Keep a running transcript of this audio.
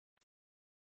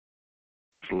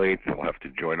late, they'll have to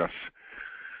join us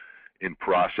in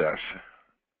process.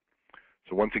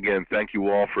 So once again, thank you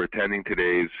all for attending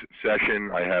today's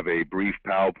session. I have a brief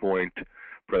PowerPoint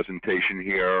presentation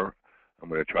here. I'm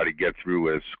going to try to get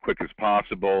through as quick as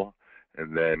possible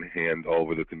and then hand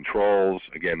over the controls.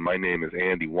 Again, my name is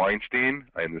Andy Weinstein.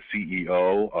 I am the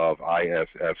CEO of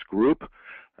ISS Group.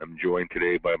 I'm joined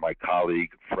today by my colleague,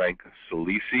 Frank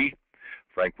Solisi.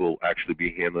 Frank will actually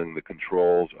be handling the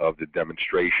controls of the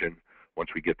demonstration once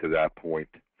we get to that point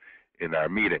in our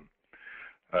meeting.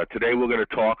 Today we're going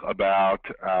to talk about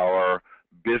our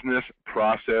business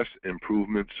process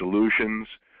improvement solutions.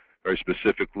 Very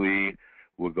specifically,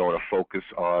 we're going to focus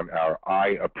on our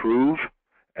iApprove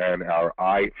and our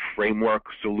iFramework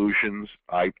solutions.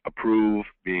 iApprove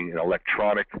being an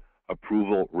electronic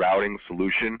approval routing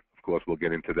solution. Of course, we'll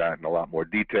get into that in a lot more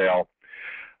detail.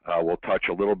 We'll touch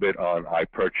a little bit on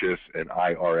iPurchase and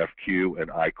iRFQ and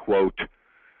iQuote.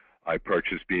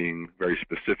 iPurchase being very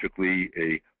specifically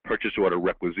a purchase order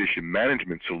requisition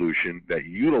management solution that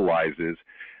utilizes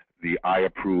the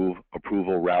iApprove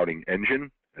approval routing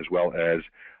engine, as well as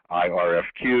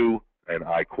iRFQ and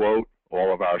iQuote.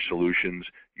 All of our solutions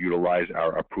utilize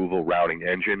our approval routing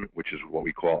engine, which is what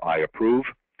we call iApprove.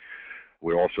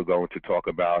 We're also going to talk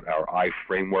about our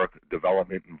iFramework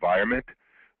development environment,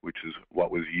 which is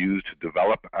what was used to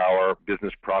develop our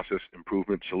business process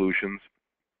improvement solutions.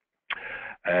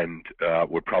 And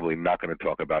we're probably not going to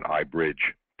talk about iBridge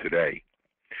today.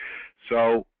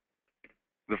 So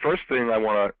the first thing I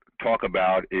want to talk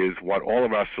about is what all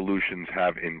of our solutions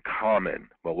have in common,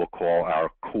 what we'll call our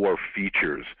core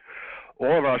features.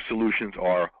 All of our solutions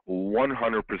are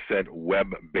 100%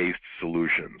 web-based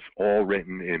solutions, all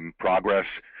written in Progress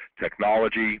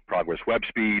technology, Progress web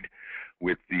speed,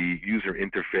 with the user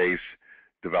interface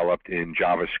developed in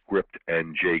JavaScript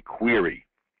and jQuery.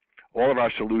 All of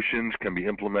our solutions can be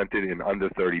implemented in under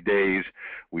 30 days.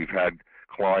 We've had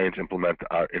clients implement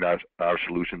our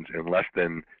solutions in less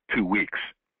than 2 weeks.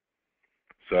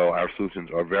 So our solutions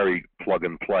are very plug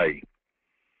and play.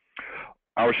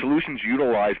 Our solutions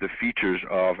utilize the features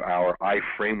of our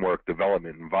iFramework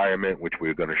development environment, which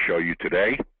we're going to show you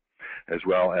today, as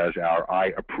well as our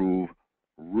iApprove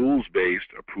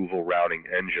rules-based approval routing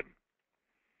engine.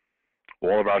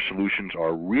 All of our solutions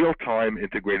are real-time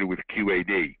integrated with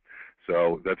QAD.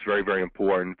 So that's very, very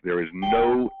important. There is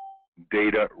no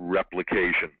data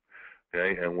replication,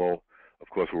 okay? And we'll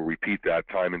repeat that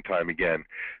time and time again.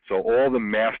 So all the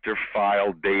master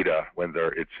file data, whether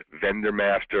it's vendor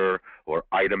master or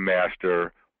item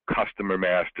master, customer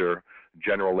master,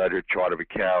 general ledger chart of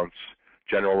accounts,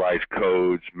 generalized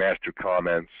codes, master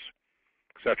comments,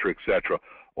 et cetera,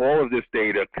 all of this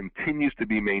data continues to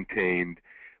be maintained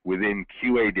within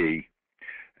QAD,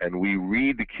 and we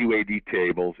read the QAD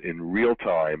tables in real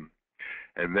time,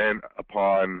 and then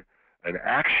upon an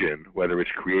action, whether it's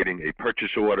creating a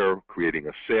purchase order, creating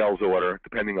a sales order,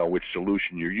 depending on which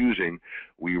solution you're using,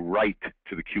 we write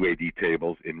to the QAD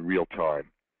tables in real time.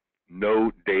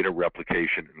 No data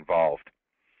replication involved.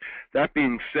 That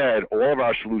being said, all of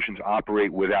our solutions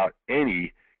operate without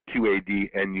any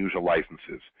QAD end user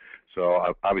licenses.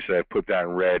 So obviously I put that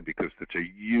in red because it's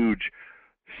a huge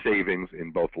savings in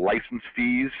both license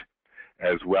fees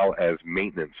as well as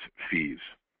maintenance fees.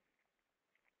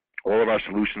 All of our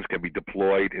solutions can be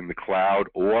deployed in the cloud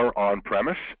or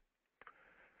on-premise.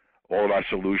 All of our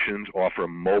solutions offer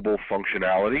mobile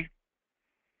functionality.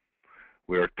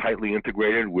 We are tightly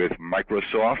integrated with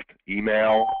Microsoft,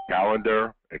 email,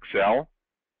 calendar, Excel.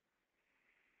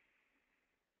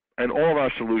 And all of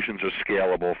our solutions are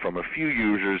scalable from a few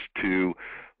users to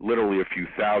literally a few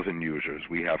thousand users.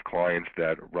 We have clients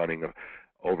that are running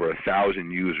over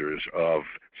 1,000 users of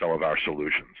some of our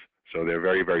solutions. So they're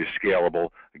very, very scalable.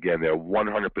 Again, they're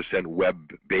 100%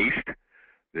 web-based.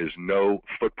 There's no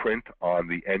footprint on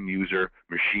the end user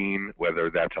machine, whether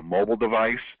that's a mobile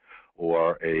device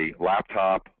or a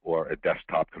laptop or a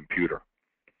desktop computer.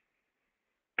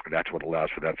 And that's what allows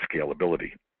for that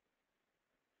scalability.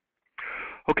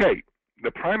 Okay,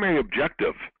 the primary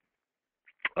objective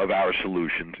of our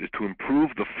solutions is to improve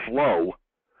the flow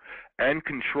and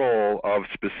control of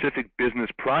specific business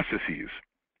processes.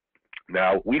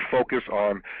 Now, we focus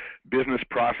on business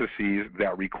processes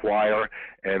that require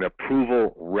an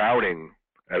approval routing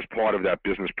as part of that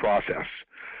business process.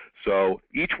 So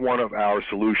each one of our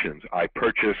solutions,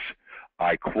 iPurchase,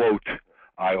 iQuote,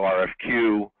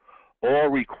 iRFQ, all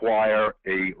require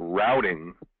a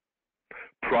routing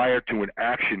prior to an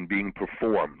action being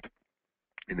performed.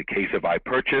 In the case of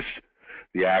iPurchase,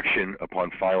 the action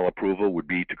upon final approval would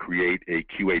be to create a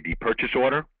QAD purchase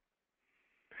order.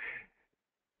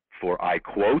 For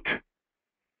iQuote,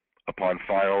 upon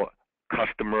final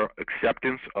customer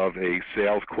acceptance of a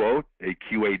sales quote, a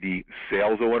QAD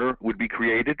sales order would be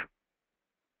created.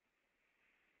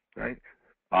 Right?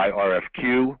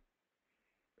 IRFQ,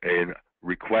 a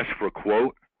request for a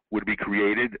quote would be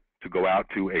created to go out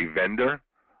to a vendor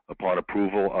upon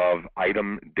approval of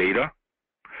item data.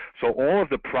 So all of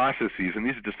the processes, and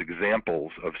these are just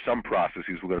examples of some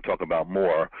processes, we're going to talk about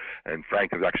more, and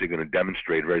Frank is actually going to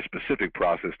demonstrate a very specific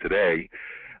process today,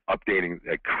 updating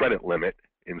a credit limit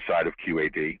inside of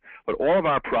QAD. But all of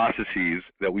our processes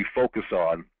that we focus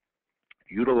on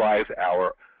utilize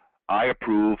our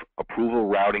iApprove approval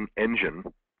routing engine,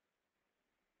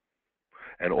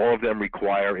 and all of them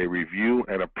require a review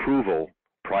and approval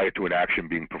prior to an action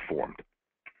being performed.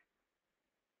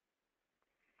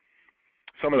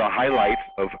 Some of the highlights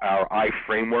of our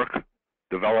iFramework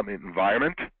development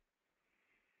environment.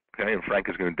 Okay, and Frank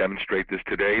is going to demonstrate this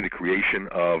today, the creation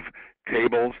of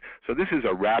tables. So this is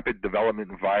a rapid development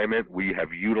environment we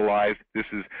have utilized.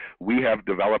 We have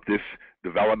developed this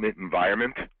development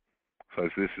environment. So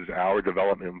this is our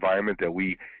development environment that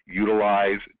we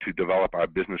utilize to develop our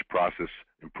business process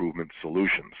improvement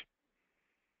solutions.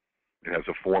 It has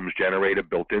a forms generator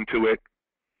built into it.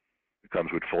 It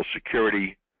comes with full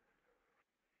security.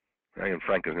 And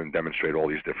Frank is going to demonstrate all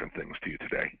these different things to you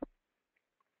today.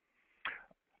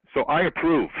 So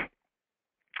iApprove.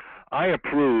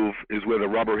 iApprove is where the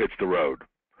rubber hits the road.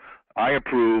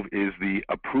 iApprove is the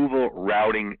approval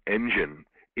routing engine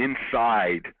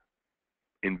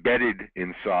embedded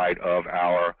inside of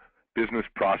our business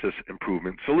process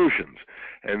improvement solutions.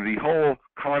 And the whole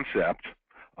concept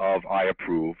of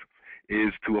iApprove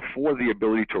is to afford the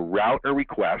ability to route a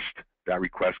request. That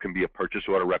request can be a purchase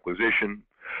order requisition,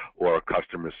 or a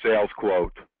customer sales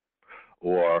quote,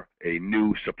 or a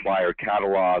new supplier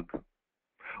catalog,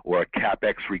 or a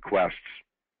CapEx requests.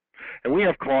 And we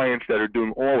have clients that are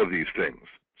doing all of these things.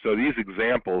 So these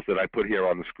examples that I put here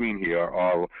on the screen here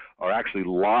are actually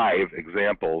live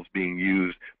examples being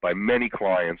used by many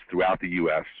clients throughout the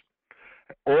U.S.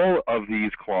 All of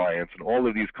these clients and all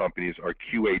of these companies are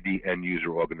QAD end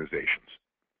user organizations.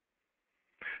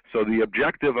 So the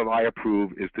objective of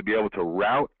iApprove is to be able to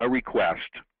route a request,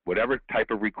 whatever type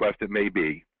of request it may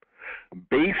be,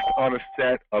 based on a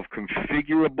set of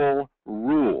configurable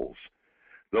rules.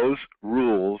 Those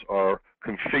rules are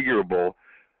configurable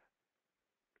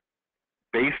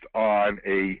based on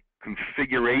a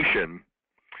configuration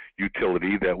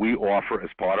utility that we offer as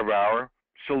part of our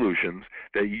solutions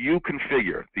that you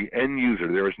configure, the end user.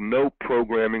 There is no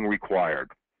programming required.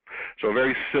 So a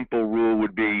very simple rule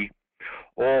would be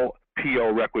all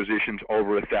PO requisitions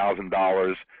over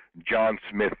 $1,000, John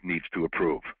Smith needs to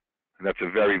approve. And that's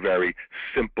a very, very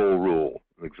simple rule,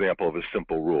 an example of a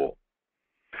simple rule.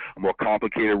 A more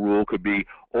complicated rule could be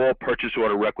all purchase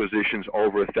order requisitions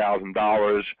over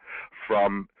 $1,000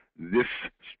 from this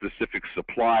specific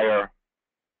supplier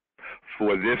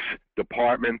for this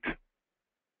department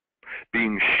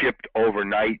being shipped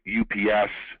overnight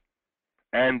UPS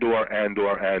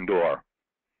and/or.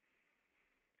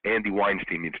 Andy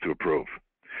Weinstein needs to approve.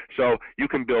 So you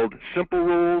can build simple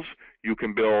rules, you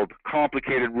can build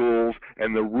complicated rules,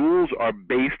 and the rules are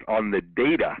based on the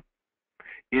data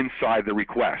inside the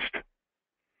request.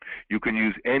 You can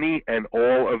use any and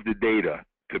all of the data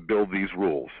to build these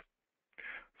rules.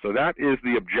 So that is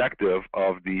the objective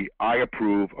of the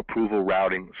iApprove approval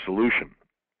routing solution.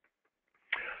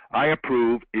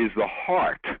 iApprove is the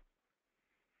heart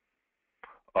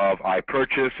of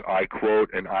iPurchase, iQuote,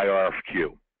 and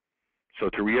iRFQ. So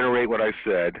to reiterate what I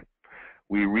said,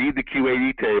 we read the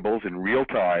QAD tables in real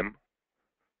time,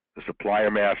 the supplier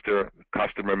master, the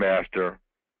customer master,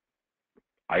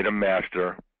 item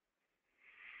master.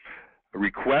 A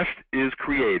request is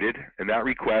created, and that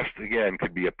request, again,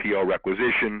 could be a PO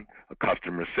requisition, a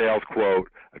customer sales quote,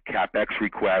 a CapEx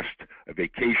request, a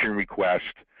vacation request,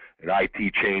 an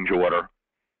IT change order.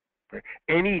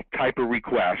 Any type of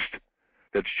request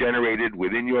that's generated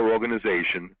within your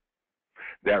organization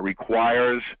that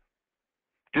requires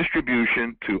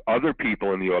distribution to other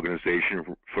people in the organization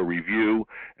for review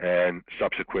and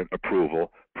subsequent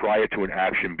approval prior to an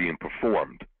action being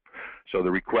performed. So the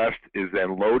request is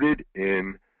then loaded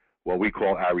in what we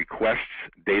call our requests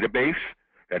database.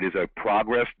 That is a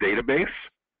progress database,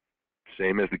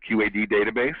 same as the QAD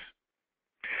database.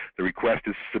 The request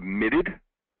is submitted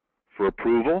for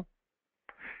approval.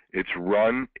 It's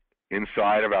run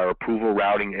inside of our approval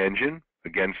routing engine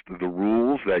against the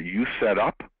rules that you set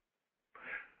up.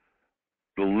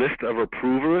 The list of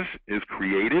approvers is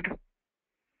created.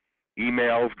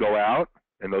 Emails go out,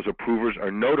 and those approvers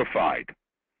are notified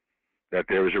that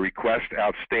there is a request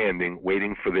outstanding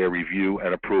waiting for their review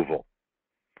and approval.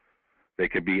 They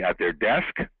can be at their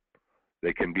desk,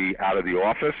 they can be out of the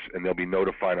office, and they'll be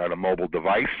notified on a mobile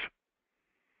device.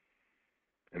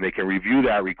 And they can review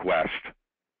that request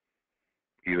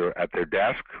either at their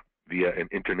desk via an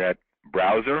internet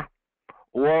browser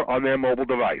or on their mobile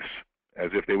device as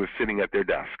if they were sitting at their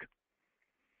desk.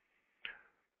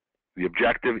 The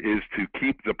objective is to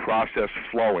keep the process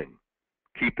flowing,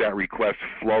 keep that request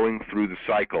flowing through the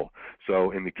cycle.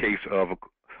 So in the case of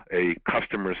a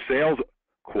customer sales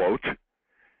quote,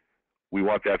 we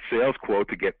want that sales quote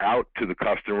to get out to the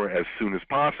customer as soon as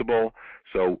possible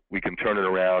so we can turn it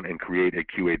around and create a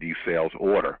QAD sales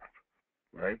order.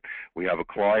 Right? We have a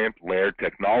client, Laird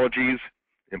Technologies,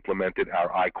 implemented our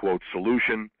iQuote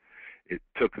solution. It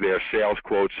took their sales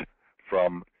quotes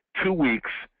from 2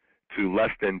 weeks to less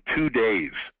than 2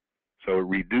 days. So it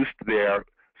reduced their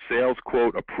sales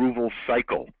quote approval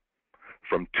cycle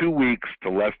from 2 weeks to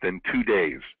less than 2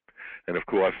 days. And of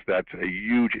course, that's a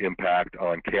huge impact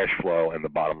on cash flow and the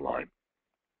bottom line.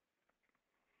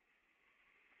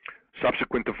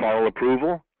 Subsequent to final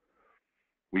approval,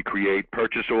 we create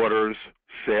purchase orders,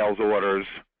 sales orders,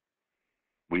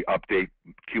 we update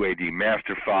QAD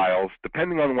master files,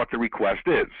 depending on what the request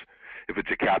is. If it's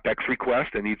a CapEx request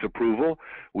and needs approval,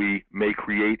 we may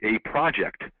create a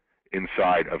project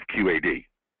inside of QAD.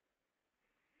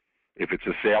 If it's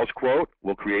a sales quote,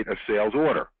 we'll create a sales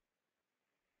order.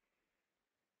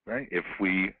 Right? If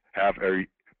we have a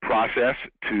process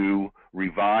to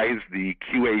revise the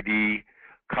QAD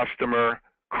customer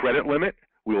credit limit,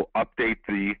 we'll update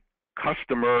the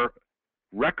customer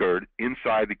record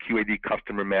inside the QAD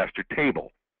customer master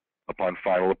table upon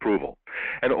final approval.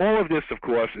 And all of this, of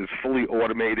course, is fully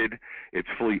automated. It's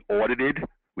fully audited.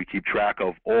 We keep track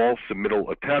of all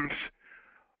submittal attempts,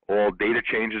 all data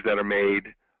changes that are made,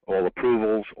 all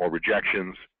approvals, all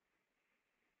rejections.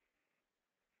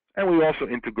 And we also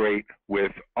integrate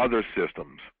with other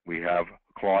systems. We have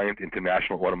a client,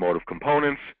 International Automotive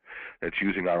Components, that's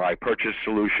using our iPurchase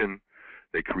solution.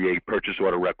 They create purchase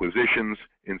order requisitions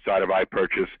inside of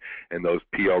iPurchase, and those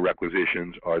PO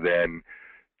requisitions are then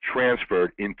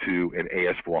transferred into an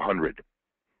AS400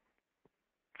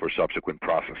 for subsequent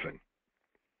processing.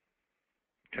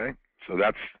 Okay, so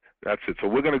that's it. So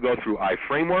we're going to go through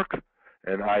iFramework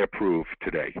and iApprove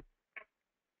today.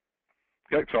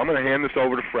 Okay, so I'm going to hand this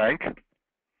over to Frank. And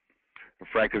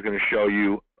Frank is going to show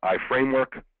you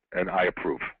iFramework and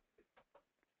iApprove.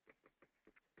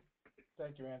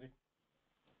 Thank you, Andy.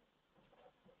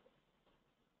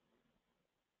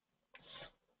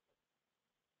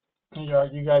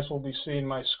 You guys will be seeing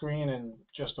my screen in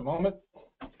just a moment.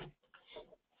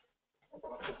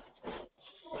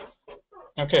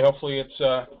 Okay, hopefully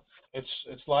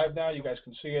it's live now. You guys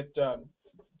can see it.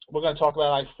 We're going to talk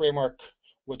about iFramework,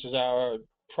 which is our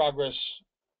progress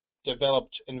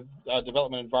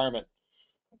development environment.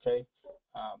 Okay,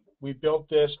 we built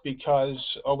this because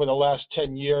over the last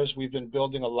 10 years we've been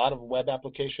building a lot of web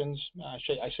applications.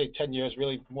 I say 10 years,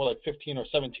 really more like 15 or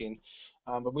 17.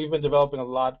 But we've been developing a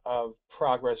lot of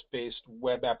progress-based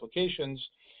web applications,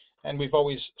 and we've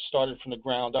always started from the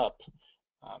ground up.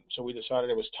 So we decided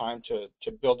it was time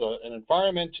to build an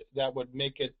environment that would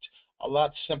make it a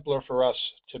lot simpler for us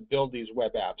to build these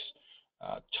web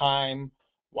apps.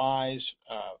 Time-wise,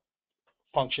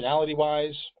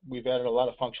 functionality-wise, we've added a lot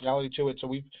of functionality to it. So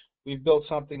we've built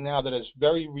something now that is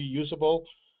very reusable,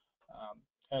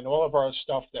 and all of our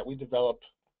stuff that we developed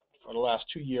for the last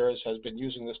 2 years has been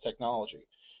using this technology.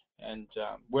 And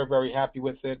we're very happy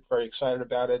with it, very excited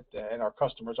about it, and our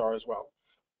customers are as well.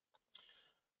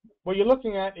 What you're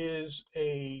looking at is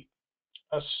a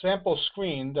sample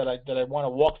screen that I want to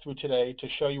walk through today to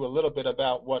show you a little bit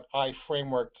about what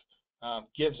iFramework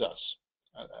gives us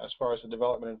as far as the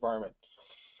development environment.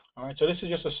 All right, so this is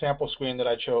just a sample screen that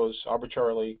I chose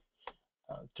arbitrarily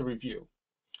to review.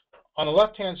 On the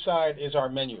left-hand side is our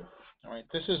menu. All right,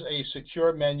 this is a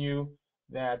secure menu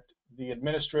that the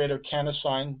administrator can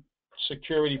assign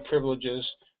security privileges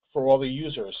for all the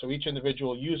users. So each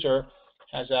individual user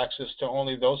has access to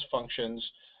only those functions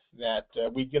that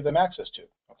we give them access to.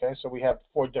 Okay, so we have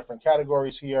 4 different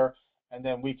categories here, and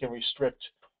then we can restrict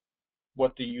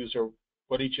what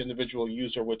each individual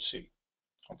user would see.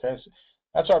 Okay, so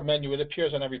that's our menu. It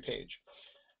appears on every page.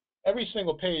 Every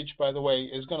single page, by the way,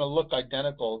 is going to look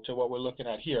identical to what we're looking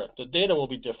at here. The data will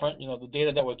be different. You know, the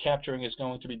data that we're capturing is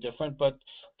going to be different, but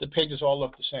the pages all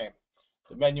look the same.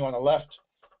 The menu on the left,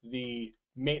 the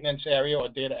maintenance area or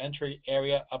data entry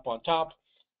area up on top,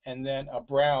 and then a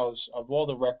browse of all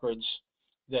the records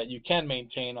that you can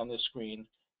maintain on this screen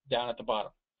down at the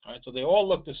bottom. All right, so they all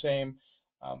look the same.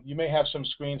 You may have some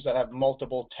screens that have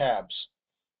multiple tabs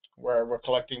where we're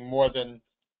collecting more than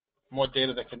more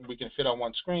data that we can fit on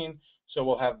one screen. So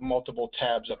we'll have multiple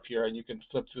tabs up here, and you can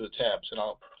flip through the tabs. And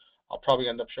I'll probably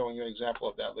end up showing you an example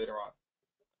of that later on.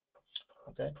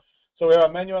 Okay. So we have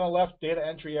a menu on the left, data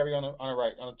entry area on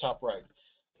the top right.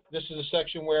 This is a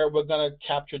section where we're going to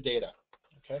capture data.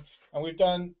 Okay. And we've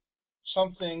done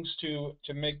some things to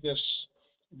make this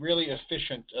really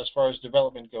efficient as far as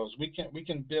development goes. We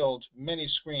can build many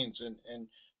screens in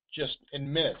just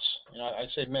in minutes. You know, I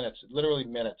say minutes, literally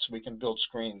minutes. We can build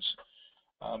screens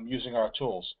using our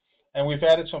tools, and we've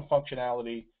added some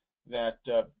functionality that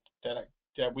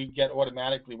we get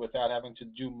automatically without having to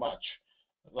do much,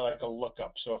 like a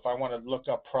lookup. So if I want to look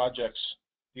up projects,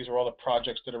 these are all the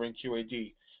projects that are in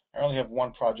QAD. I only have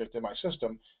one project in my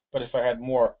system, but if I had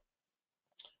more,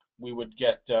 we would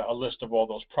get a list of all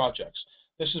those projects.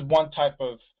 This is one type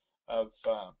of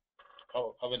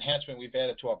enhancement we've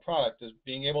added to our product, is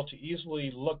being able to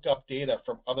easily look up data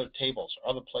from other tables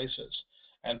or other places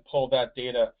and pull that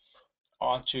data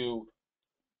onto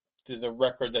the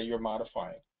record that you're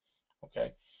modifying.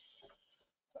 Okay.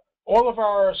 All of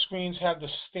our screens have the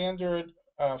standard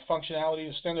functionality,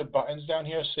 the standard buttons down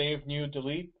here: save, new,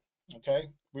 delete. Okay.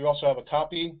 We also have a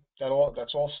copy.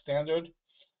 That's all standard.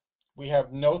 We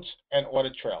have notes and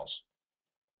audit trails.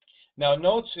 Now,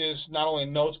 notes is not only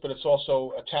notes, but it's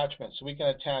also attachments. So we can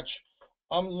attach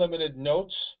unlimited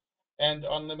notes and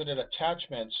unlimited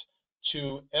attachments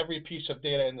to every piece of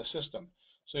data in the system.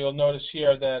 So you'll notice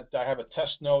here that I have a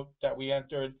test note that we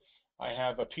entered, I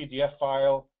have a PDF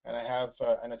file, and I have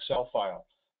an Excel file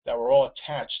that were all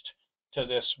attached to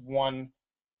this one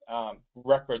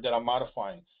record that I'm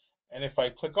modifying. And if I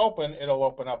click open, it'll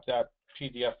open up that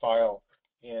PDF file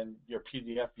in your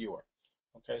PDF viewer.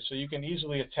 Okay, so you can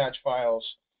easily attach files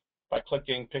by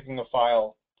picking a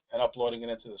file and uploading it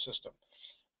into the system.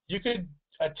 You could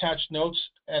attach notes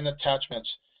and attachments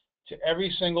to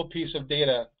every single piece of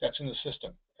data that's in the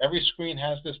system. Every screen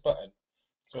has this button.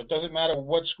 So it doesn't matter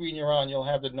what screen you're on, you'll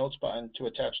have the notes button to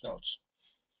attach notes.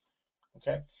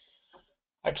 Okay.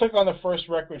 I click on the first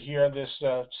record here, this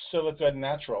Silica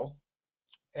Natural,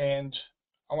 and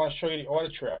I want to show you the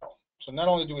audit trail. So not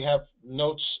only do we have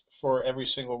notes for every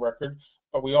single record,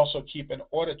 but we also keep an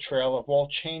audit trail of all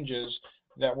changes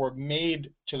that were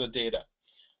made to the data.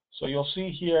 So you'll see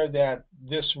here that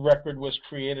this record was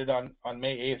created on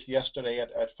May 8th, yesterday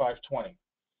at 5:20.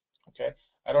 Okay,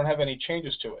 I don't have any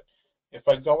changes to it. If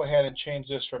I go ahead and change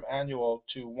this from annual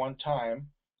to one time,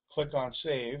 click on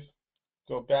save,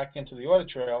 go back into the audit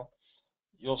trail,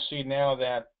 you'll see now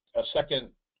that a second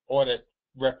audit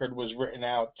record was written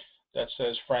out that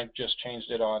says Frank just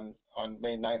changed it on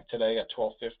May 9th today at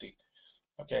 12:50.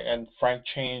 Okay, and Frank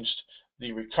changed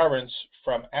the recurrence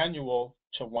from annual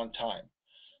to one time.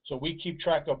 So we keep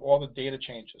track of all the data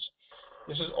changes.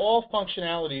 This is all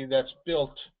functionality that's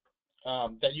built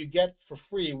that you get for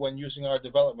free when using our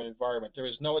development environment. There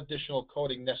is no additional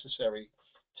coding necessary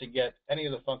to get any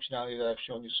of the functionality that I've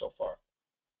shown you so far.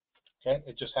 Okay,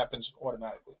 it just happens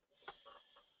automatically.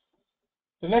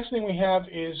 The next thing we have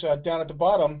is down at the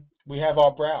bottom, we have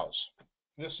our browse.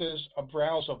 This is a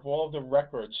browse of all of the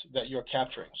records that you're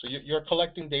capturing. So you're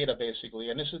collecting data basically,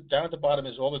 and this is down at the bottom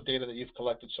is all the data that you've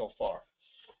collected so far.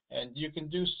 And you can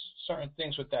do certain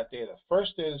things with that data.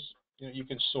 First is you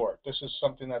can sort. This is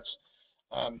something that's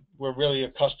we're really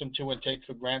accustomed to and take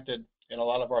for granted in a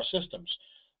lot of our systems.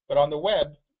 But on the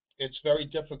web, it's very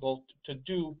difficult to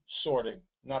do sorting,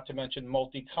 not to mention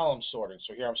multi-column sorting.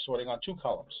 So here I'm sorting on 2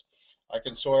 columns. I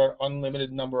can sort an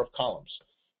unlimited number of columns.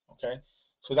 Okay,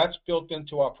 so that's built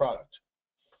into our product.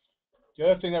 The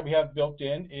other thing that we have built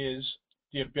in is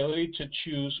the ability to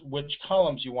choose which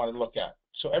columns you want to look at.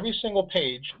 So every single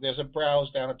page, there's a browse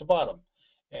down at the bottom,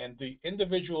 and the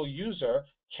individual user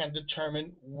can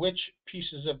determine which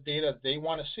pieces of data they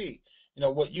want to see. You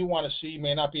know, what you want to see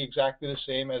may not be exactly the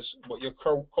same as what your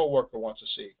coworker wants to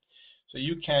see. So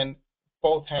you can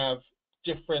both have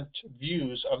different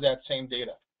views of that same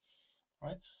data.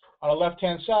 Right? On the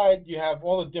left-hand side, you have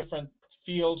all the different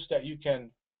fields that you can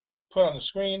put on the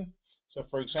screen. So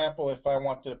for example, if I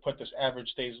wanted to put this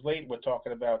average days late, we're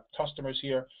talking about customers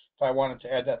here. If I wanted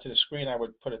to add that to the screen, I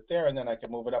would put it there, and then I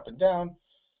can move it up and down.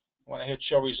 When I hit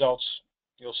show results,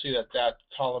 you'll see that that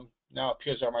column now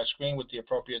appears on my screen with the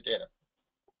appropriate data.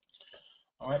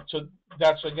 All right, so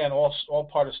that's, again, all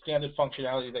part of standard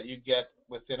functionality that you get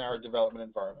within our development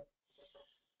environment.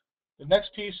 The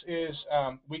next piece is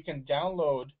we can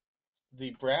download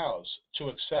the browse to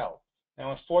Excel.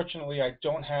 Now, unfortunately, I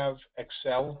don't have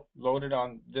Excel loaded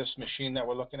on this machine that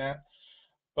we're looking at,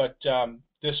 but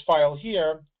this file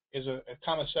here is a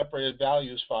comma separated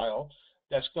values file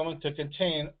that's going to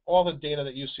contain all the data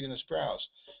that you see in this browse.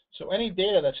 So any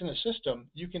data that's in the system,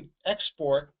 you can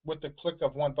export with the click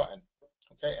of one button,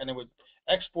 okay? And it would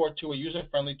export to a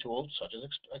user-friendly tool such as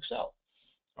Excel.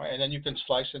 All right? And then you can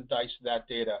slice and dice that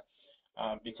data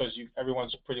because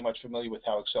everyone's pretty much familiar with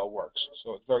how Excel works.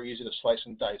 So it's very easy to slice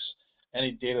and dice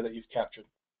any data that you've captured.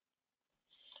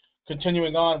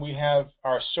 Continuing on, we have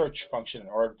our search function,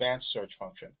 or advanced search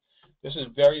function. This is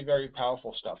very, very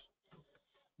powerful stuff.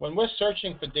 When we're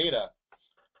searching for data,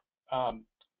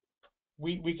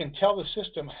 we can tell the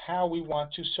system how we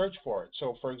want to search for it.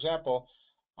 So, for example,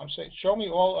 I'm saying, show me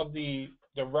all of the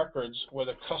records where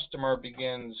the customer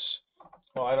begins.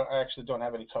 Well, I actually don't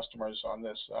have any customers on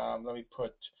this. Let me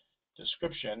put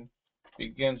description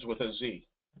begins with a Z.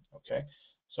 Okay,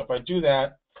 so if I do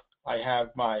that, I have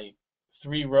my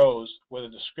 3 rows where the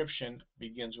description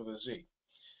begins with a Z.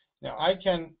 Now I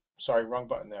can, sorry, wrong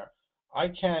button there. I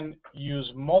can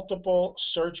use multiple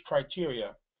search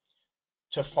criteria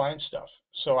to find stuff.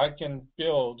 So I can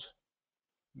build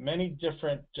many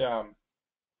different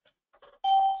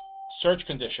search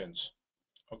conditions,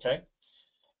 okay,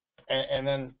 and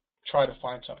then try to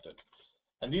find something.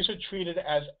 And these are treated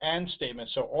as AND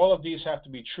statements, so all of these have to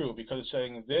be true because it's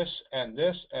saying this and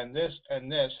this and this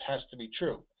and this has to be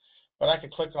true. But I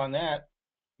could click on that,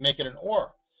 make it an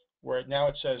OR, where now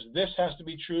it says this has to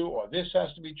be true, or this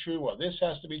has to be true, or this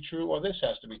has to be true, or this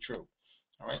has to be true.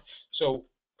 All right, so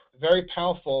very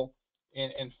powerful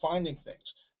in finding things.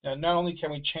 Now, not only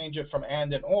can we change it from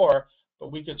AND and OR,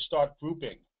 but we could start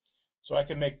grouping. So I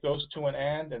can make those 2 an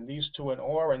AND and these 2 an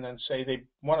OR, and then say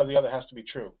one or the other has to be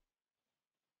true.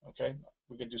 Okay,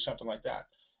 we could do something like that.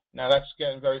 Now that's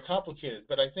getting very complicated,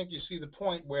 but I think you see the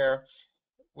point where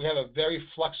we have a very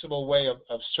flexible way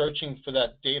of searching for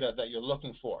that data that you're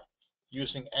looking for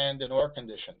using AND and OR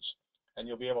conditions, and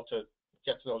you'll be able to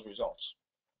get to those results.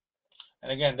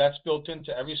 And again, that's built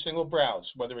into every single browse,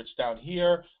 whether it's down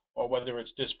here or whether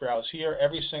it's this browse here.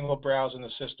 Every single browse in the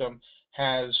system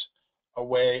has a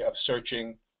way of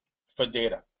searching for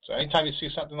data. So anytime you see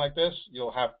something like this,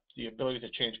 you'll have the ability to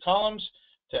change columns,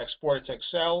 to export it to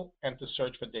Excel, and to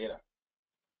search for data.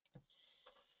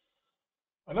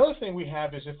 Another thing we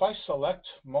have is if I select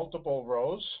multiple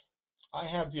rows, I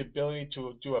have the ability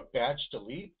to do a batch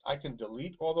delete. I can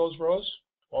delete all those rows,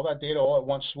 all that data all at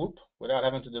one swoop without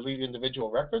having to delete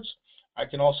individual records. I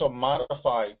can also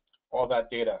modify all that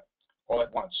data all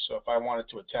at once. So if I wanted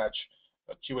to attach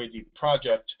a QAD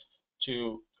project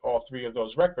to all 3 of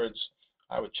those records,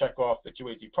 I would check off the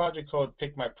QAD project code,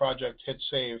 pick my project, hit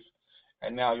save,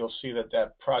 and now you'll see that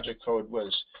that project code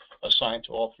was assigned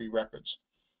to all 3 records.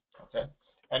 Okay,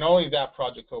 and only that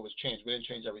project code was changed. We didn't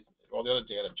change everything, all the other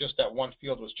data. Just that one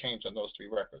field was changed on those 3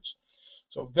 records.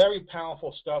 So very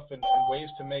powerful stuff and ways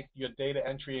to make your data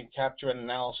entry and capture and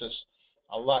analysis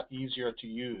a lot easier to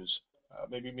use,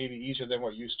 maybe easier than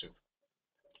we're used to.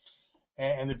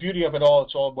 And the beauty of it all,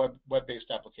 it's all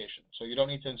web-based application. So you don't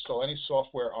need to install any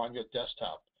software on your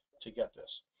desktop to get this.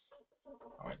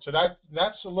 All right, so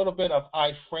that's a little bit of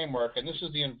iFramework, and this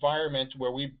is the environment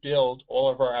where we build all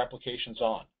of our applications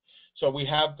on. So we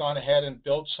have gone ahead and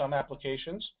built some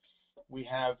applications. We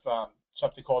have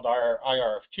something called our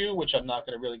IRFQ, which I'm not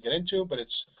going to really get into, but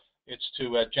it's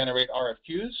to generate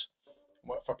RFQs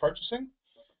for purchasing.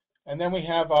 And then we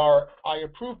have our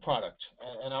iApprove product,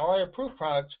 and our iApprove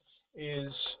product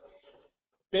is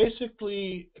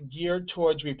basically geared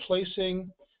towards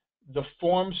replacing the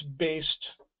forms-based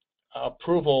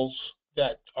approvals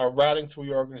that are routing through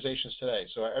your organizations today.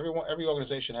 So every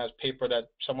organization has paper that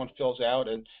someone fills out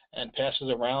and passes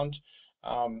around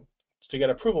to get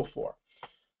approval for.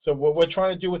 So what we're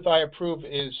trying to do with iApprove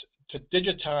is to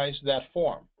digitize that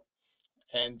form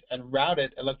and route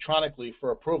it electronically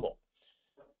for approval.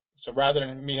 So rather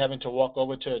than me having to walk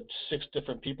over to 6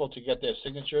 different people to get their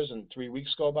signatures and 3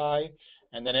 weeks go by,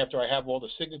 and then after I have all the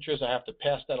signatures, I have to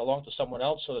pass that along to someone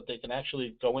else so that they can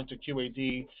actually go into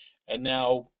QAD and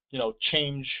now,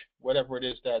 change whatever it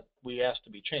is that we ask to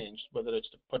be changed, whether it's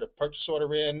to put a purchase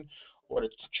order in, or to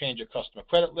change a customer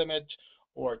credit limit,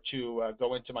 or to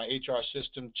go into my HR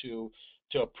system to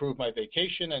approve my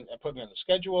vacation and put me on the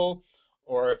schedule,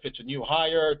 or if it's a new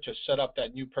hire, to set up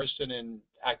that new person in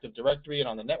Active Directory and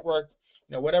on the network,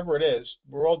 whatever it is,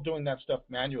 we're all doing that stuff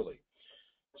manually.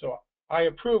 So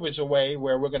iApprove is a way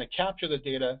where we're going to capture the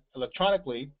data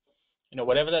electronically,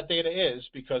 whatever that data is,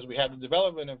 because we have the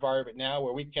development environment now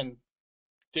where we can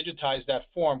digitize that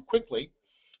form quickly.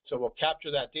 So we'll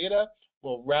capture that data,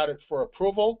 we'll route it for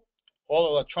approval, all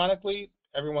electronically.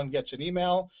 Everyone gets an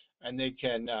email, and they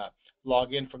can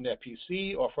log in from their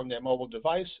PC or from their mobile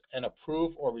device and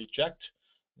approve or reject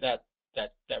that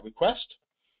request.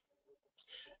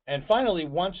 And finally,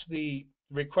 once the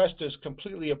request is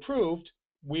completely approved,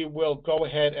 we will go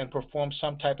ahead and perform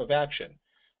some type of action.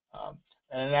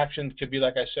 And an action could be,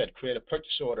 like I said, create a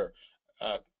purchase order,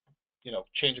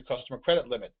 change a customer credit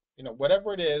limit.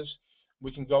 Whatever it is,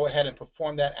 we can go ahead and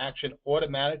perform that action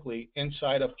automatically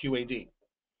inside of QAD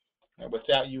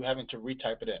without you having to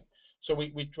retype it in. So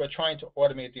we're trying to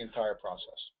automate the entire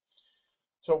process.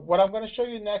 So what I'm going to show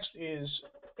you next is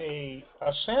a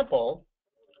sample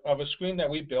of a screen that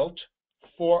we built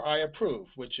for iApprove,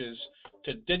 which is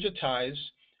to digitize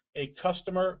a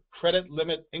customer credit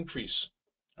limit increase.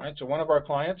 All right, so one of our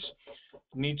clients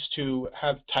needs to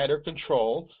have tighter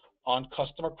control on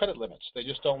customer credit limits. They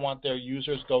just don't want their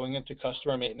users going into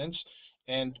customer maintenance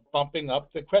and bumping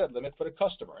up the credit limit for the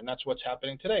customer, and that's what's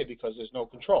happening today because there's no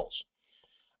controls.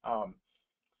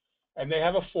 And they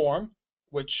have a form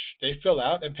which they fill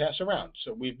out and pass around.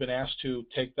 So we've been asked to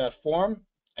take that form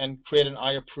and create an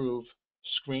iApprove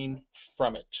screen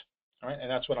from it. All right,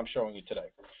 and that's what I'm showing you today.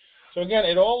 So again,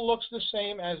 it all looks the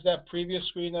same as that previous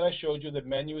screen that I showed you. The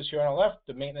menu is here on the left,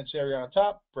 the maintenance area on the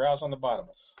top, browse on the bottom.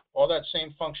 All that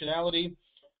same functionality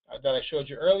that I showed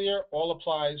you earlier all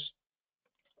applies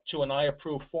to an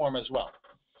iApprove form as well.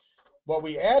 What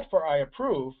we add for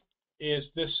iApprove is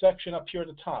this section up here at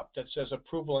the top that says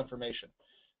approval information.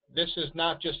 This is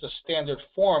not just a standard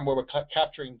form where we're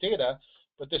capturing data,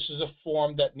 but this is a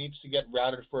form that needs to get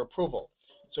routed for approval.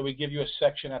 So we give you a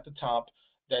section at the top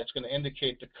that's going to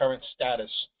indicate the current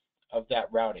status of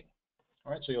that routing.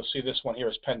 All right, so you'll see this one here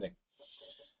is pending.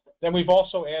 Then we've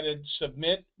also added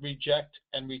submit, reject,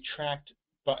 and retract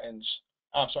buttons,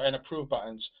 and approve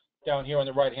buttons down here on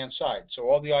the right-hand side. So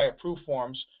all the iApprove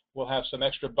forms will have some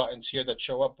extra buttons here that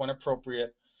show up when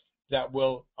appropriate that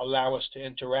will allow us to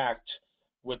interact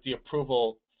with the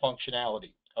approval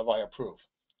functionality of iApprove.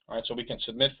 All right, so we can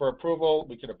submit for approval,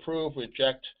 we can approve,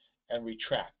 reject, and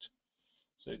retract.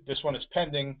 So this one is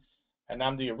pending, and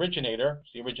I'm the originator.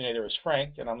 The originator is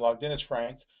Frank, and I'm logged in as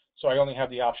Frank, so I only have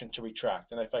the option to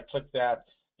retract. And if I click that,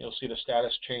 you'll see the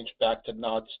status change back to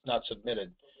not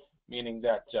submitted, meaning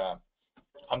that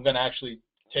I'm going to actually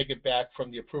take it back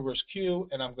from the approver's queue,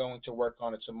 and I'm going to work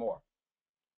on it some more.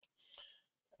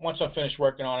 Once I'm finished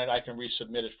working on it, I can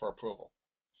resubmit it for approval.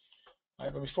 All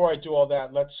right, but before I do all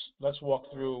that, let's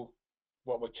walk through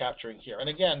what we're capturing here. And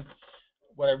again,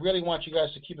 what I really want you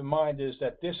guys to keep in mind is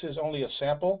that this is only a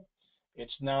sample.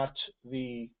 It's not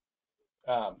the,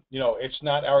 it's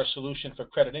not our solution for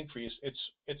credit increase. It's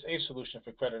a solution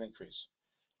for credit increase.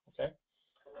 Okay,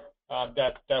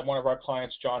 that one of our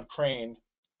clients, John Crane,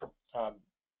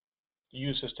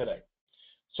 uses today.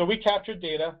 So we captured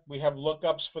data. We have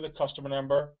lookups for the customer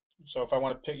number. So if I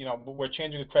want to pick, we're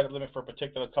changing the credit limit for a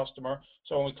particular customer.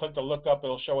 So when we click the lookup,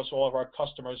 it'll show us all of our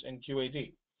customers in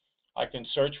QAD. I can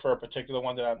search for a particular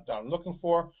one that I'm looking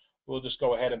for. We'll just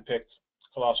go ahead and pick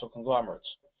colossal conglomerates.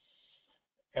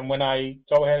 And when I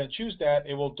go ahead and choose that,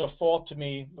 it will default to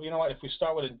me. Well, you know what? If we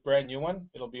start with a brand new one,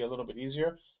 it'll be a little bit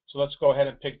easier. So let's go ahead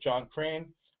and pick John Crane.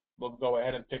 We'll go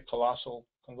ahead and pick colossal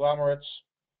conglomerates.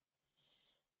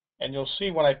 And you'll see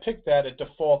when I pick that, it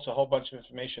defaults a whole bunch of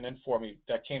information in for me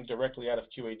that came directly out of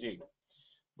QAD.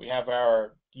 We have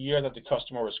our year that the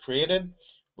customer was created.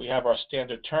 We have our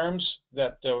standard terms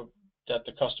that the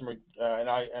customer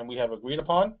and we have agreed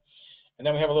upon. And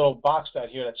then we have a little box out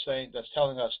here that's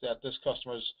telling us that this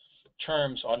customer's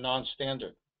terms are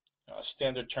non-standard.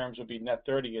 Standard terms would be net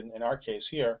 30 in our case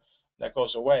here. That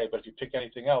goes away, but if you pick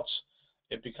anything else,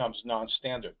 it becomes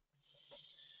non-standard.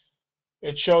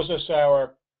 It shows us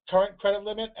our current credit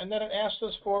limit, and then it asks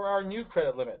us for our new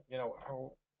credit limit.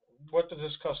 What does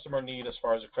this customer need as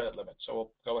far as a credit limit? So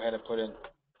we'll go ahead and put in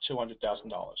 $200,000.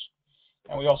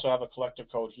 And we also have a collector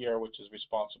code here, which is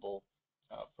responsible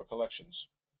for collections.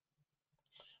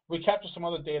 We capture some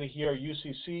other data here,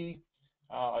 UCC,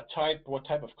 a type, what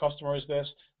type of customer is this?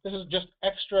 This is just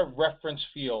extra reference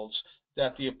fields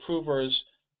that the approvers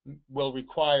will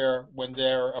require when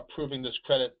they're approving this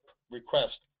credit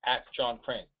request at John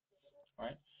Crane.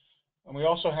 Right? And we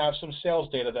also have some sales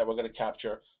data that we're going to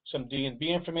capture, some D&B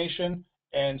information,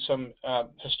 and some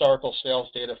historical sales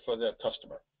data for the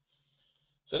customer.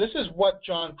 So this is what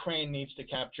John Crane needs to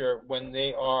capture when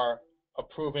they are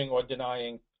approving or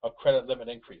denying a credit limit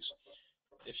increase.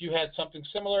 If you had something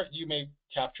similar, you may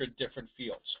capture different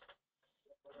fields.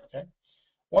 Okay.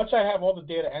 Once I have all the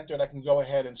data entered, I can go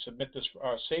ahead and submit this,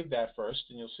 or save that first,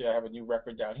 and you'll see I have a new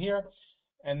record down here,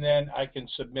 and then I can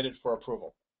submit it for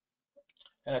approval.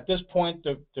 And at this point,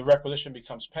 the requisition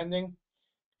becomes pending,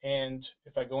 and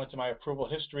if I go into my approval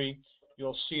history,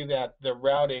 you'll see that the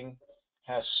routing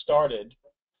has started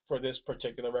for this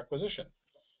particular requisition.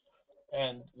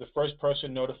 and the first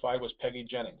person notified was Peggy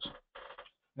Jennings.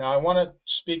 Now I want to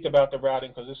speak about the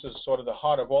routing because this is sort of the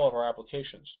heart of all of our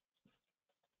applications.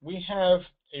 We have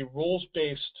a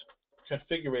rules-based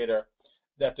configurator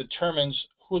that determines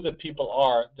who the people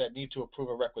are that need to approve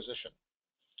a requisition.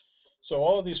 So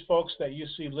all of these folks that you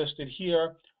see listed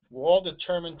here were all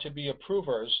determined to be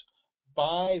approvers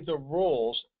by the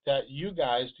rules that you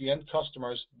guys, the end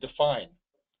customers, define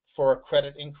for a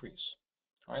credit increase.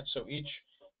 All right, so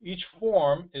each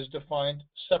form is defined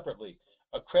separately.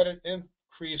 A credit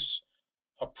increase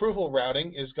approval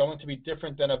routing is going to be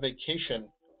different than a vacation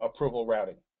approval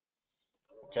routing.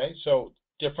 Okay, so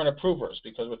different approvers,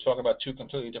 because we're talking about two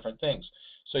completely different things.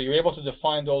 So you're able to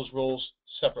define those rules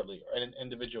separately and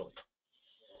individually.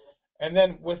 And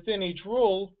then within each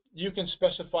rule, you can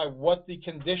specify what the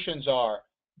conditions are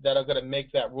that are going to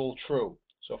make that rule true.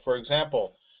 So for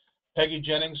example, Peggy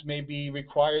Jennings may be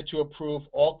required to approve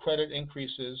all credit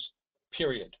increases,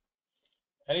 period.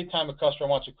 Anytime a customer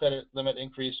wants a credit limit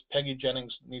increase, Peggy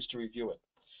Jennings needs to review it.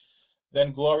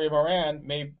 Then Gloria Moran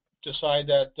may decide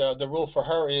that the rule for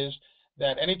her is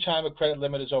that anytime a credit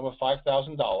limit is over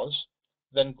 $5,000,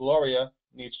 then Gloria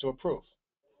needs to approve.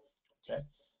 Okay.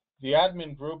 The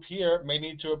admin group here may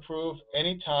need to approve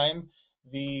anytime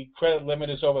the credit limit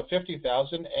is over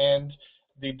 $50,000 and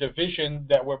the division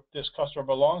that this customer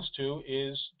belongs to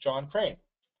is John Crane,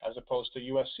 as opposed to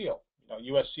U.S. Seal.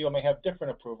 U.S. Seal may have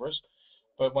different approvers,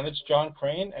 but when it's John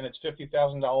Crane and it's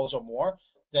 $50,000 or more,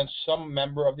 then some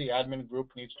member of the admin group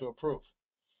needs to approve.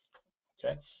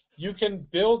 Okay. You can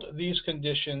build these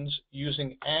conditions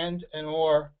using and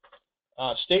or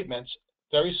statements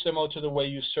very similar to the way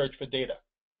you search for data,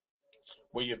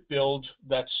 where you build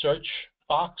that search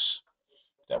box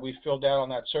that we filled out on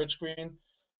that search screen.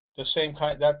 The same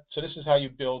kind so this is how you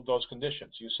build those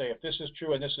conditions. You say if this is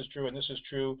true and this is true and this is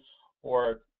true,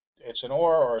 or it's an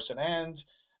or it's an and,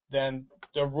 then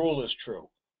the rule is true.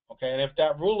 Okay, and if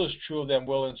that rule is true, then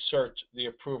we'll insert the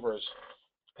approvers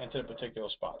into the particular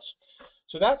spots.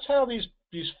 So that's how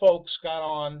these folks got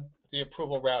on the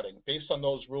approval routing, based on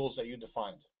those rules that you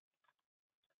defined.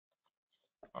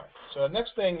 All right, so the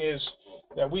next thing is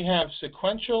that we have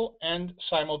sequential and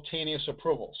simultaneous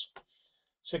approvals.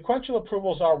 Sequential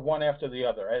approvals are one after the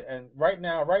other, and right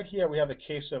now, right here, we have a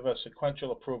case of a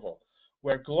sequential approval,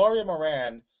 where Gloria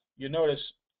Moran, you notice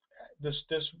this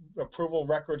approval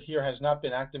record here has not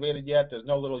been activated yet. There's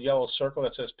no little yellow circle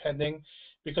that says pending,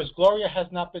 because Gloria has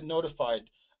not been notified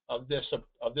of this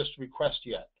request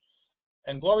yet.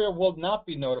 And Gloria will not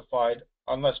be notified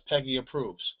unless Peggy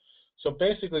approves. So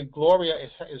basically, Gloria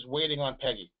is waiting on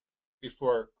Peggy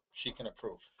before she can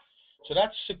approve. So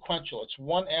that's sequential. It's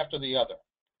one after the other.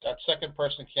 That second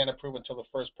person can't approve until the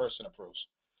first person approves.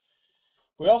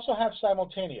 We also have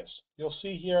simultaneous. You'll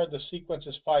see here the sequence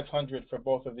is 500 for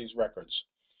both of these records.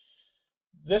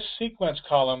 This sequence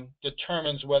column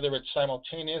determines whether it's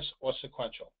simultaneous or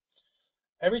sequential.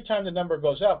 Every time the number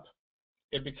goes up,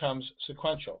 it becomes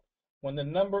sequential. When the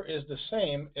number is the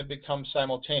same, it becomes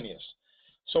simultaneous.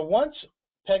 So once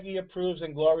Peggy approves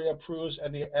and Gloria approves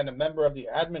and a member of the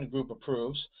admin group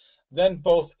approves, then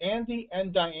both Andy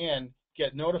and Diane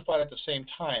get notified at the same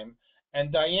time,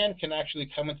 and Diane can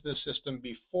actually come into the system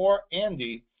before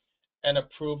Andy and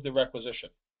approve the requisition.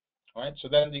 All right, so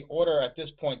then the order at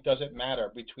this point doesn't matter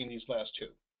between these last two.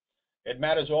 It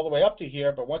matters all the way up to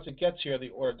here, but once it gets here, the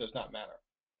order does not matter.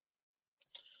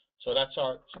 So that's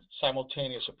our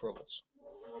simultaneous approvals.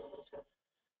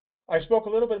 I spoke a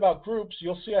little bit about groups.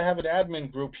 You'll see I have an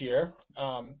admin group here.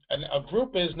 And a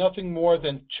group is nothing more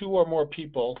than two or more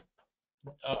people,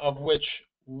 of which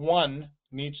one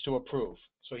needs to approve.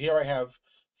 So here I have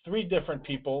three different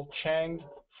people, Chang,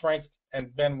 Frank,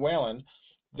 and Ben Whalen,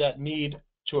 that need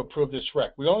to approve this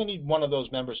rec. We only need one of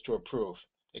those members to approve.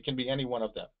 It can be any one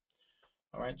of them.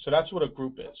 All right, so that's what a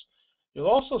group is. You'll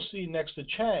also see next to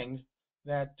Chang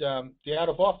that the out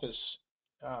of office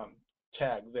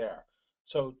tag there.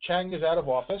 So Chang is out of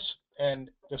office, and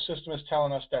the system is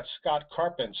telling us that Scott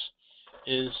Carpence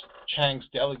is Chang's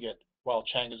delegate while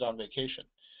Chang is on vacation.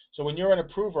 So when you're an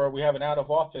approver, we have an out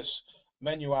of office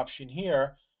menu option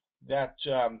here that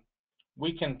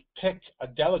we can pick a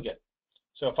delegate.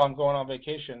 So if I'm going on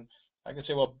vacation, I can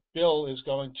say, well, Bill is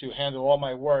going to handle all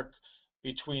my work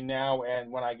between now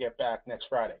and when I get back next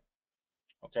Friday.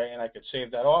 Okay, and I could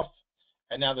save that off.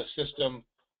 And now the system,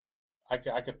 I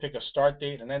could pick a start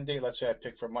date and end date. Let's say I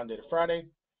pick from Monday to Friday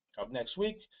of next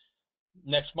week.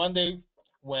 Next Monday,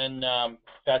 when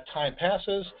that time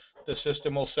passes, the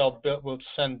system will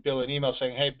send Bill an email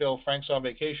saying, hey, Bill, Frank's on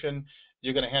vacation.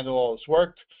 You're going to handle all his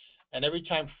work. And every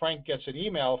time Frank gets an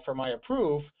email from I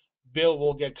approve, Bill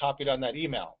will get copied on that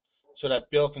email. so that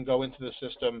Bill can go into the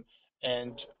system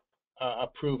and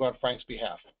approve on Frank's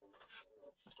behalf.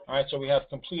 All right, so we have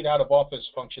complete out-of-office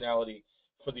functionality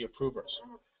for the approvers.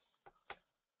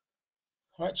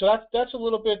 All right, so that's a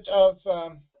little bit of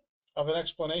an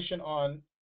explanation on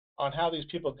how these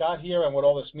people got here and what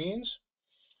all this means.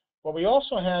 What we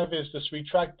also have is this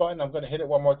retract button. I'm going to hit it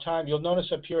one more time. You'll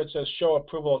notice up here it says show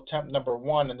approval attempt number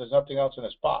 1, and there's nothing else in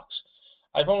this box.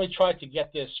 I've only tried to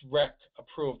get this rec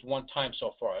approved one time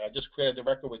so far. I just created the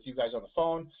record with you guys on the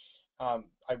phone.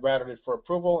 I routed it for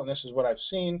approval, and this is what I've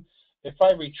seen. If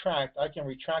I retract, I can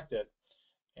retract it.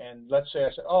 And let's say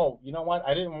I said, oh, you know what?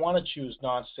 I didn't want to choose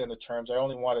non-standard terms. I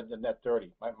only wanted the net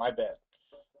 30. My bad.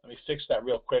 Let me fix that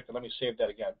real quick, and let me save that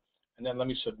again. And then let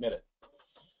me submit it.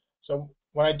 So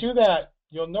when I do that,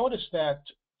 you'll notice that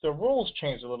the rules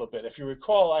changed a little bit. If you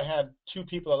recall, I had 2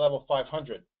 people at level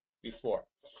 500 before.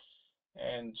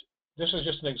 And this is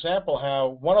just an example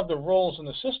how one of the rules in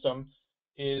the system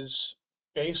is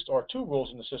based, or 2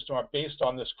 rules in the system are based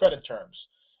on this credit terms.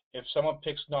 If someone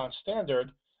picks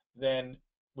non-standard, then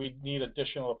we need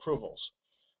additional approvals.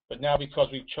 But now because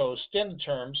we chose standard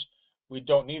terms, we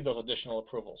don't need those additional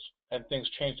approvals. And things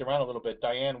changed around a little bit.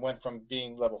 Diane went from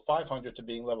being level 500 to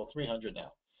being level 300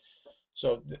 now.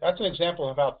 So that's an example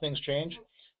of how things change.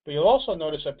 But you'll also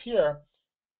notice up here,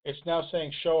 it's now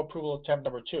saying show approval attempt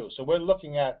number 2. So we're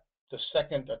looking at the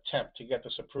second attempt to get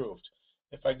this approved.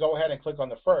 If I go ahead and click on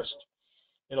the first,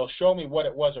 it'll show me what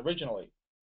it was originally.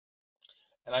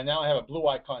 And I now have a blue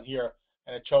icon here,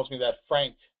 and it tells me that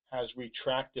Frank has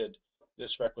retracted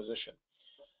this requisition.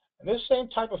 And this same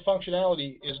type of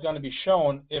functionality is going to be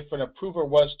shown if an approver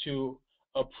was to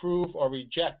approve or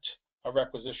reject a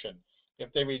requisition.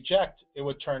 If they reject, it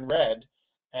would turn red,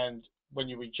 and when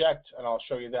you reject, and I'll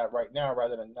show you that right now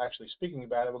rather than actually speaking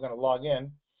about it, we're going to log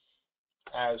in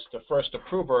as the first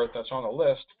approver that's on the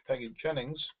list, Peggy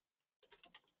Jennings.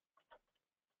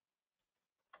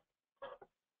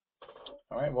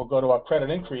 All right, we'll go to our credit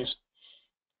increase,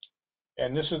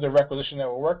 and this is the requisition that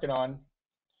we're working on.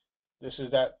 This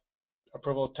is that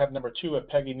approval attempt number 2 if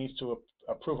Peggy needs to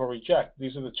approve or reject.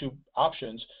 These are the 2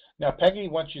 options. Now, Peggy,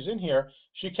 once she's in here,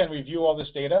 she can review all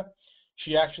this data.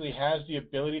 She actually has the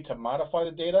ability to modify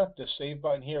the data. The save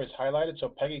button here is highlighted, so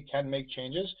Peggy can make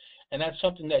changes, and that's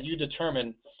something that you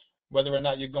determine whether or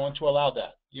not you're going to allow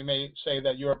that. You may say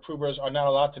that your approvers are not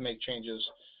allowed to make changes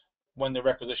when the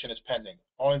requisition is pending.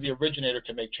 Only the originator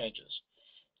can make changes.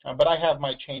 But I have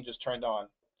my changes turned on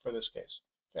for this case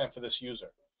and for this user.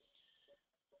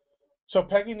 So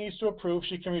Peggy needs to approve.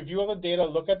 She can review all the data,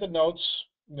 look at the notes,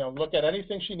 look at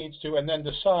anything she needs to, and then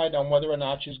decide on whether or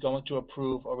not she's going to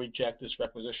approve or reject this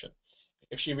requisition.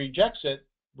 If she rejects it,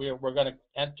 we're going to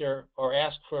enter or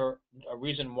ask for a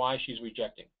reason why she's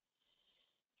rejecting.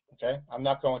 Okay, I'm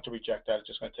not going to reject that. It's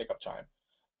just going to take up time.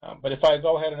 But if I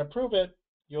go ahead and approve it,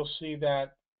 you'll see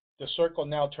that the circle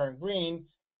now turned green,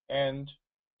 and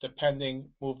the pending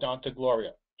moved on to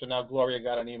Gloria. So now Gloria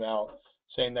got an email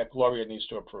saying that Gloria needs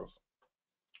to approve.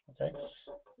 Okay,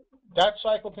 that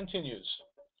cycle continues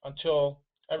until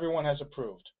everyone has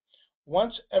approved.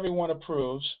 Once everyone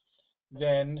approves,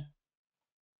 then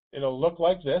it'll look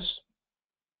like this.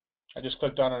 I just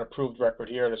clicked on an approved record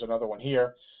here. There's another one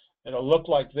here. It'll look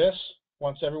like this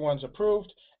once everyone's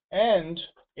approved. And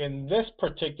in this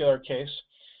particular case,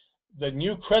 the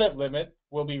new credit limit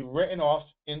will be written off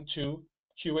into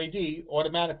QAD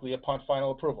automatically upon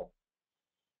final approval.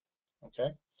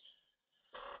 Okay.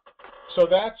 So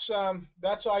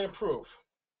that's iApprove.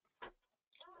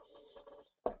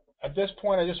 At this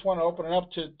point, I just want to open it up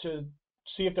to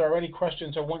see if there are any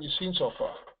questions on what you've seen so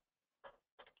far.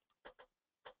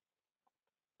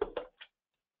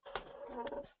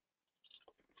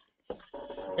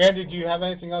 Andy, do you have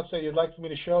anything else that you'd like for me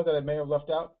to show that I may have left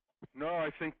out? No, I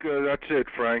think that's it,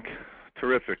 Frank.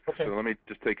 Terrific. Okay. So let me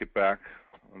just take it back.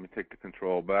 Let me take the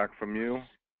control back from you.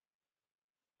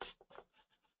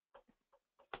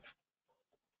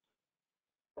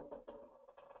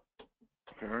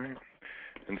 All right.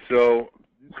 And so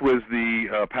this was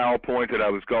the PowerPoint that I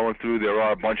was going through. There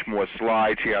are a bunch more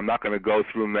slides here. I'm not going to go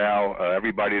through them now.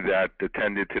 Everybody that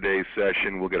attended today's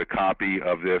session will get a copy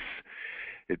of this.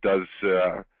 It does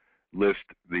list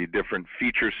the different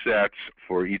feature sets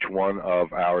for each one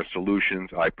of our solutions: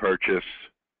 iPurchase,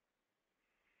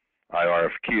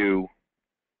 iRFQ,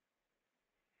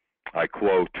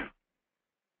 iQuote.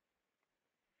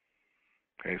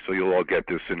 Okay, so you'll all get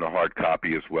this in the hard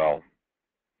copy as well.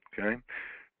 Okay,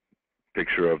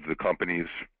 picture of the companies.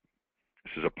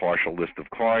 This is a partial list of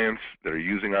clients that are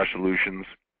using our solutions.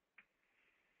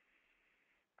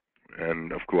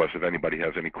 And of course, if anybody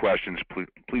has any questions,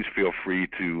 please feel free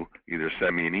to either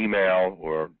send me an email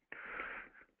or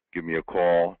give me a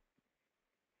call.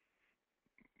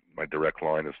 My direct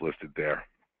line is listed there.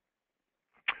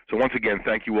 So once again,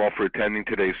 thank you all for attending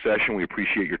today's session. We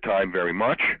appreciate your time very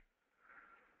much.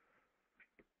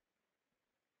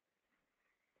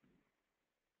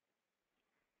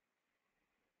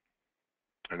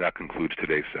 And that concludes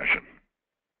today's session.